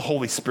grieve the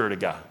Holy Spirit of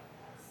God.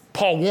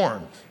 Paul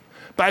warns,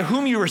 by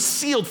whom you are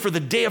sealed for the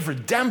day of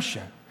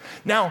redemption.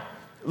 Now,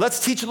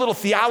 let's teach a little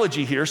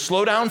theology here.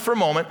 Slow down for a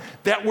moment.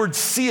 That word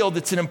sealed,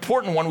 it's an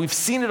important one. We've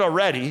seen it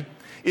already.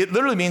 It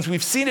literally means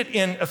we've seen it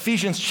in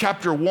Ephesians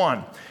chapter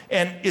 1.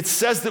 And it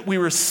says that we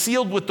were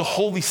sealed with the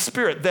Holy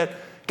Spirit, that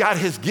God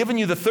has given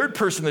you the third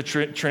person of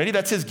the Trinity.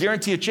 That's his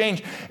guarantee of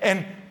change.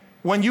 And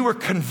when you were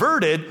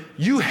converted,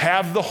 you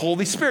have the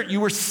Holy Spirit.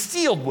 You were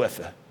sealed with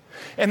it.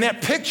 And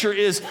that picture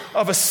is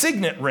of a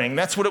signet ring.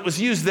 That's what it was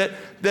used, that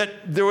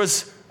there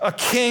was a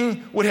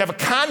king would have a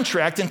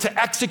contract, and to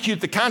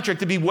execute the contract,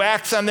 to be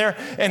wax on there,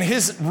 and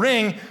his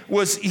ring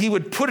was, he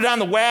would put it on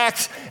the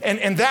wax,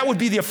 and that would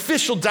be the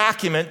official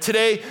document.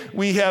 Today,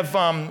 we have,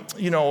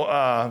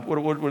 what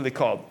are they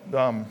called?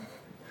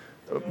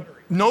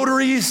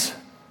 notaries.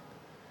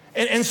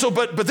 And so,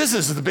 but this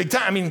is the big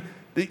time. I mean,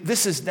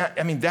 this is not,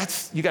 I mean,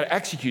 that's, you got to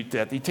execute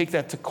that. You take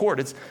that to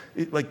court.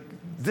 Like,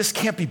 this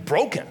can't be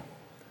broken.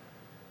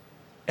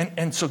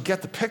 And so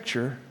get the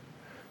picture.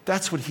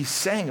 That's what he's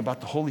saying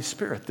about the Holy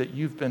Spirit, that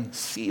you've been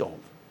sealed.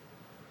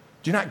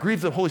 Do not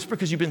grieve the Holy Spirit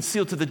because you've been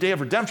sealed to the day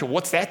of redemption.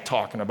 What's that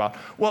talking about?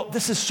 Well,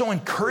 this is so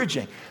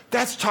encouraging.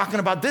 That's talking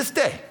about this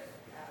day.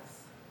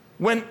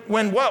 When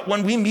what?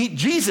 When we meet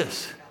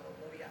Jesus.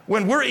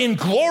 When we're in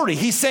glory.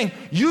 He's saying,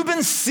 you've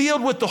been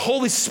sealed with the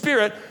Holy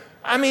Spirit,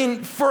 I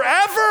mean,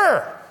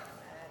 forever.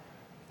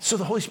 So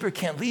the Holy Spirit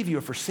can't leave you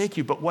or forsake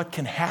you, but what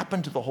can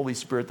happen to the Holy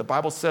Spirit? The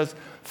Bible says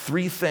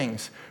 3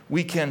 things.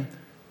 We can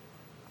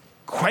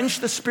quench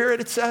the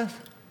Spirit, it says.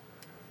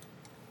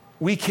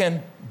 We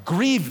can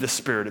grieve the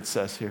Spirit, it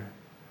says here.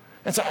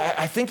 And so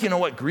I think you know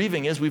what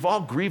grieving is. We've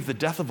all grieved the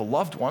death of a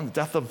loved one, the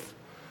death of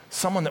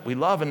someone that we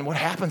love, and what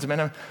happens? I mean,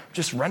 I'm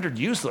just rendered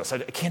useless. I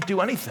can't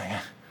do anything.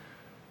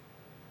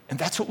 And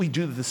that's what we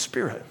do to the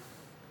Spirit.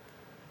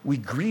 We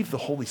grieve the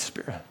Holy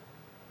Spirit.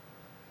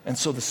 And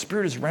so the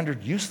Spirit is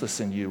rendered useless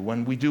in you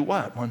when we do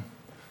what? When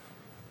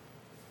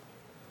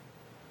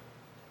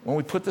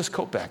we put this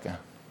coat back on.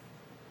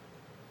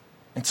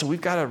 And so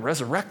we've got to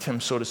resurrect him,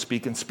 so to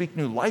speak, and speak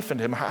new life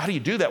into him. How do you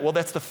do that? Well,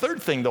 that's the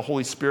third thing the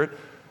Holy Spirit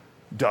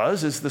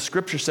does, is the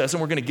scripture says,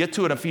 and we're going to get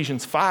to it in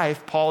Ephesians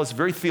 5. Paul is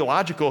very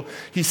theological.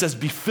 He says,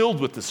 be filled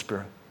with the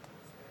Spirit.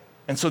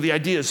 And so the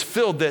idea is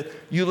filled, that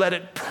you let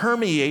it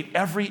permeate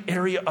every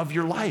area of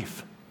your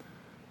life.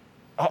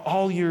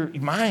 All your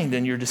mind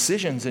and your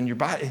decisions and your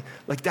body.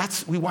 Like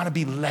we want to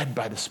be led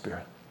by the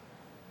Spirit.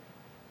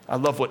 I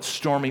love what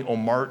Stormy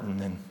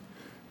O'Martin, and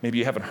maybe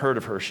you haven't heard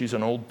of her. She's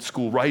an old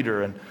school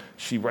writer, and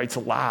she writes a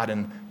lot.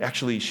 And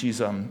actually, she's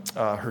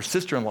her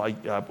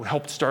sister-in-law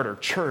helped start her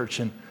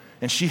church, and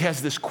she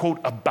has this quote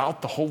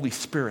about the Holy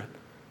Spirit.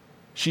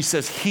 She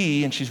says,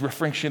 and she's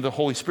referring to the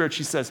Holy Spirit,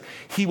 she says,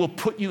 he will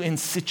put you in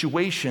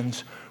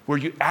situations where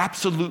you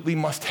absolutely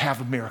must have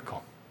a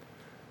miracle.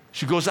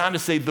 She goes on to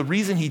say the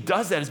reason he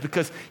does that is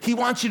because he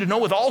wants you to know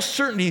with all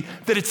certainty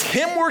that it's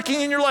him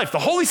working in your life, the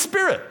Holy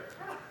Spirit.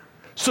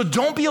 So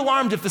don't be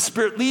alarmed if the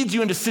Spirit leads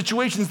you into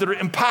situations that are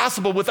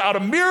impossible without a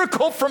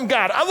miracle from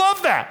God. I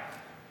love that.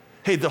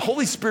 Hey, the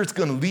Holy Spirit's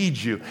going to lead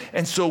you.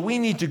 And so we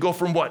need to go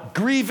from what?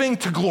 Grieving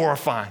to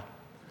glorifying.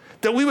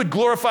 That we would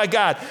glorify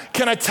God.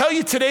 Can I tell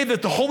you today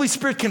that the Holy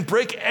Spirit can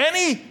break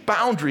any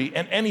boundary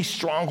and any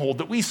stronghold,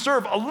 that we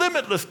serve a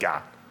limitless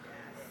God?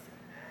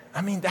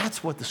 I mean,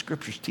 that's what the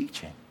Scripture's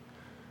teaching.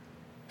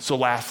 So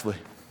lastly,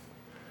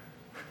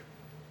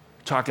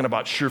 talking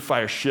about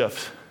surefire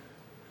shifts.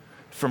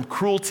 From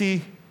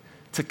cruelty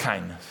to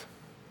kindness.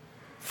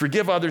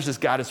 Forgive others as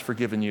God has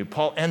forgiven you.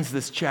 Paul ends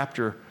this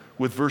chapter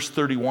with verse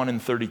 31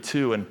 and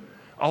 32, and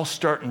I'll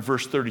start in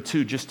verse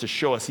 32 just to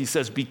show us. He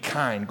says, be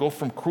kind. Go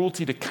from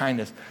cruelty to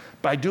kindness.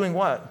 By doing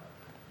what?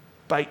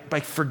 By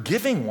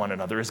forgiving one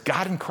another as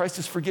God in Christ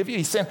has forgiven you.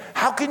 He's saying,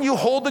 how can you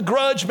hold a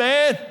grudge,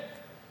 man?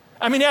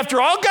 I mean,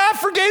 after all God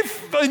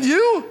forgave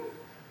you?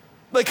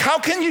 Like, how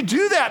can you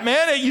do that,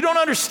 man? You don't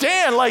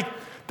understand. Like,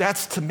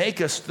 that's to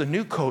make us the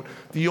new coat.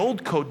 The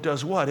old coat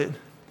does what?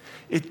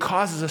 It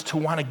causes us to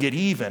want to get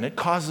even. It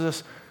causes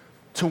us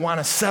to want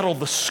to settle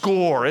the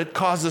score. It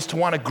causes us to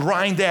want to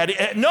grind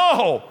that.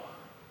 No!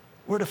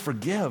 We're to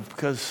forgive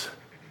because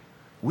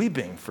we're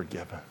being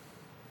forgiven.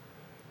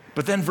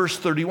 But then verse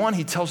 31,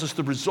 he tells us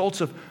the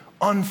results of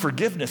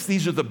unforgiveness.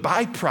 These are the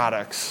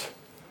byproducts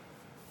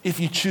if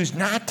you choose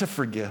not to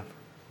forgive.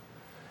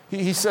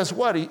 He says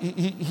what?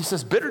 He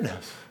says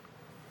bitterness.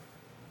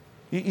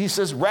 He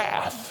says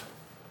wrath.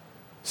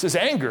 He says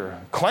anger,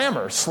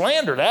 clamor,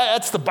 slander.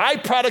 That's the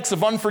byproducts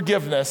of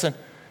unforgiveness. And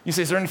you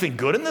say, is there anything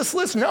good in this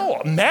list?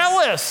 No.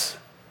 Malice.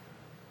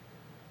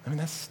 I mean,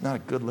 that's not a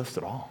good list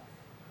at all.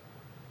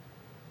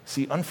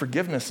 See,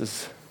 unforgiveness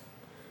is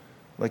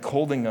like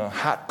holding a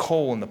hot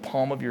coal in the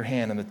palm of your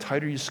hand, and the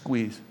tighter you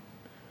squeeze,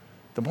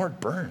 the more it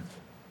burns.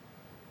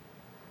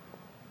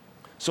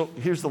 So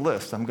here's the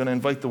list. I'm going to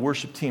invite the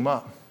worship team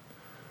up.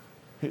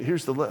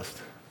 Here's the list.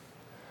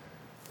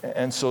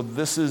 And so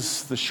this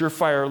is the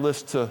surefire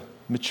list to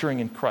maturing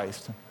in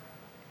Christ.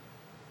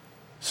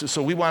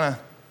 So we want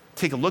to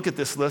take a look at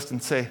this list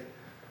and say,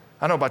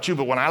 I don't know about you,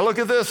 but when I look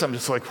at this, I'm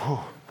just like,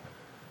 whoa,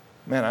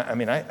 man,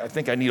 I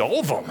think I need all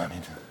of them.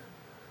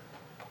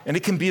 And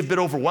it can be a bit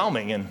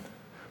overwhelming. And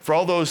for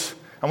all those,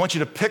 I want you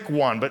to pick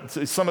one, but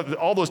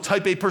all those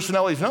type A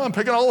personalities, no, I'm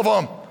picking all of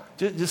them.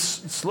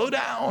 Just slow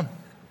down.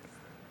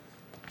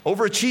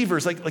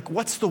 Overachievers, like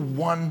what's the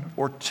one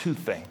or two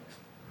things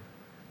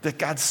that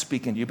God's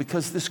speaking to you?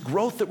 Because this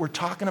growth that we're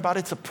talking about,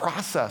 it's a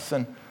process,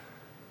 and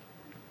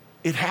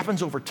it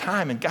happens over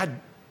time, and God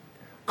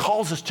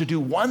calls us to do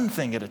one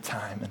thing at a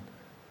time.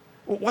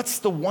 And what's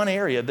the one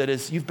area that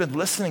is, you've been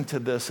listening to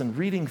this and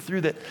reading through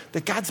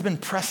that God's been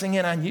pressing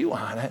in on you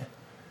on it?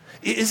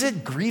 Is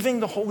it grieving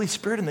the Holy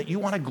Spirit and that you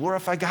want to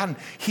glorify God and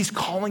He's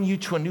calling you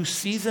to a new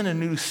season, a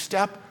new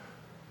step,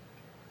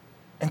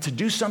 and to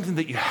do something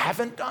that you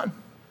haven't done?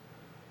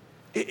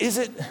 Is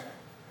it,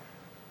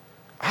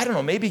 I don't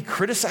know, maybe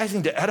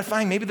criticizing to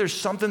edifying. Maybe there's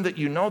something that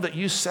you know that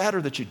you said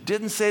or that you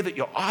didn't say that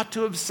you ought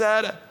to have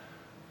said.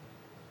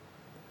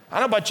 I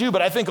don't know about you,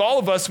 but I think all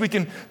of us, we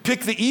can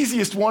pick the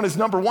easiest one as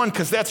number one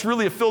because that's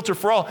really a filter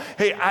for all.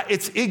 Hey,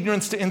 it's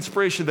ignorance to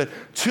inspiration that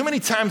too many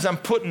times I'm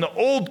putting the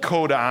old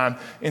coat on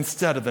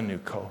instead of the new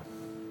coat.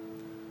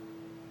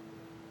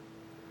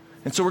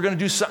 And so we're going to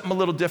do something a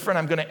little different.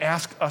 I'm going to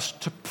ask us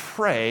to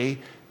pray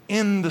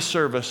in the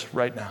service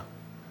right now.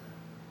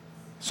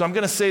 So I'm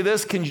going to say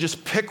this. Can you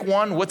just pick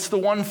one? What's the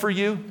one for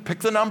you? Pick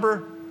the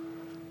number.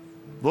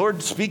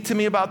 Lord, speak to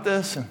me about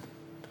this. And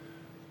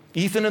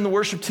Ethan and the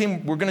worship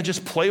team, we're going to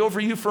just play over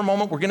you for a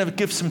moment. We're going to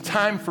give some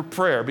time for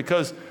prayer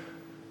because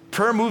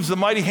prayer moves the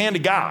mighty hand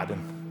of God.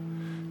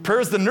 And prayer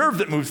is the nerve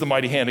that moves the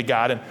mighty hand of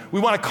God. And we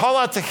want to call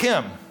out to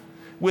him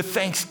with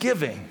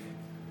thanksgiving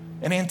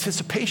and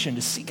anticipation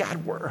to see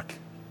God work.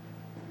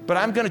 But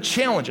I'm going to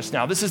challenge us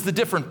now. This is the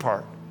different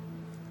part.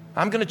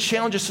 I'm going to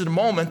challenge us in a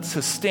moment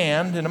to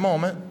stand in a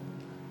moment.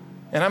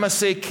 And I'm going to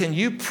say, can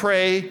you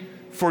pray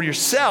for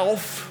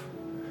yourself?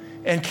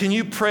 And can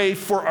you pray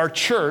for our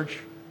church?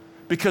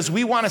 Because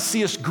we want to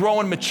see us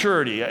grow in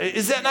maturity.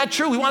 Is that not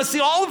true? We want to see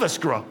all of us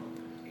grow.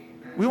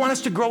 We want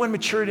us to grow in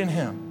maturity in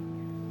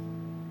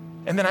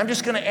him. And then I'm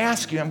just going to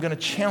ask you, I'm going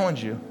to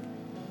challenge you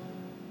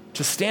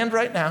to stand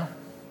right now.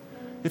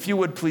 If you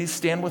would, please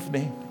stand with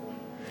me.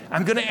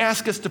 I'm going to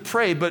ask us to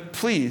pray, but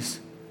please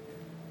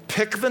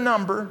pick the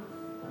number.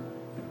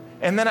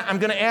 And then I'm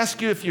going to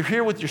ask you, if you're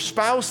here with your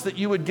spouse, that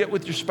you would get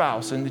with your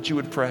spouse and that you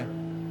would pray.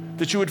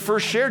 That you would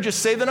first share, just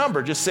say the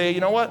number. Just say,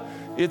 you know what?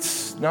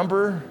 It's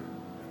number,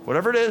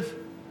 whatever it is.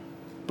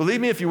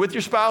 Believe me, if you're with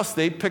your spouse,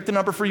 they picked the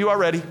number for you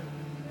already.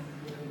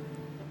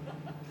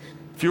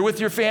 If you're with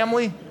your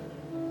family,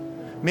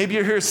 maybe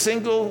you're here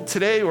single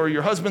today or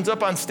your husband's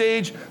up on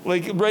stage,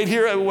 like right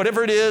here,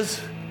 whatever it is.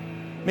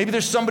 Maybe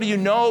there's somebody you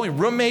know, your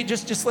roommate,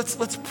 just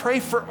let's pray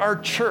for our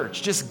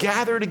church. Just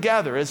gather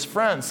together as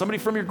friends, somebody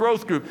from your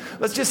growth group.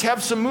 Let's just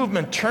have some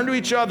movement, turn to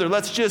each other.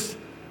 Let's just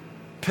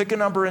pick a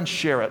number and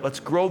share it. Let's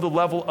grow the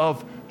level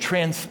of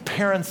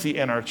transparency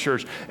in our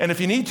church. And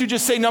if you need to,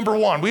 just say number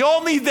one. We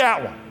all need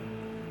that one.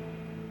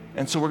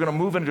 And so we're going to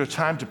move into a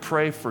time to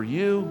pray for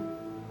you,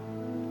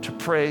 to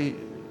pray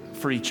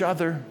for each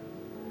other,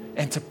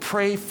 and to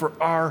pray for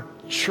our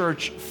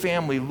church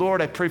family.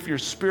 Lord, I pray for your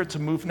Spirit to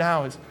move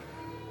now as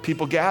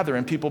people gather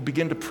and people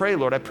begin to pray.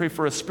 Lord, I pray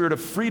for a spirit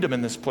of freedom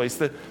in this place,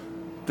 that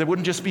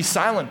wouldn't just be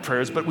silent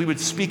prayers, but we would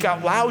speak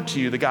out loud to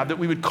you, the God, that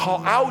we would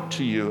call out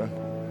to you.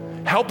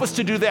 And help us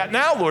to do that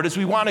now, Lord, as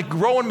we want to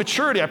grow in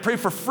maturity. I pray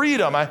for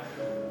freedom. I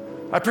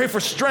pray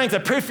for strength. I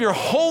pray for your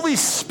Holy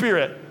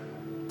Spirit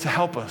to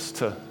help us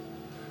to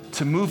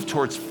move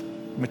towards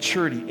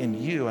maturity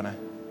in you. And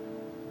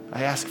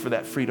I ask for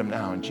that freedom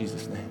now in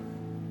Jesus' name.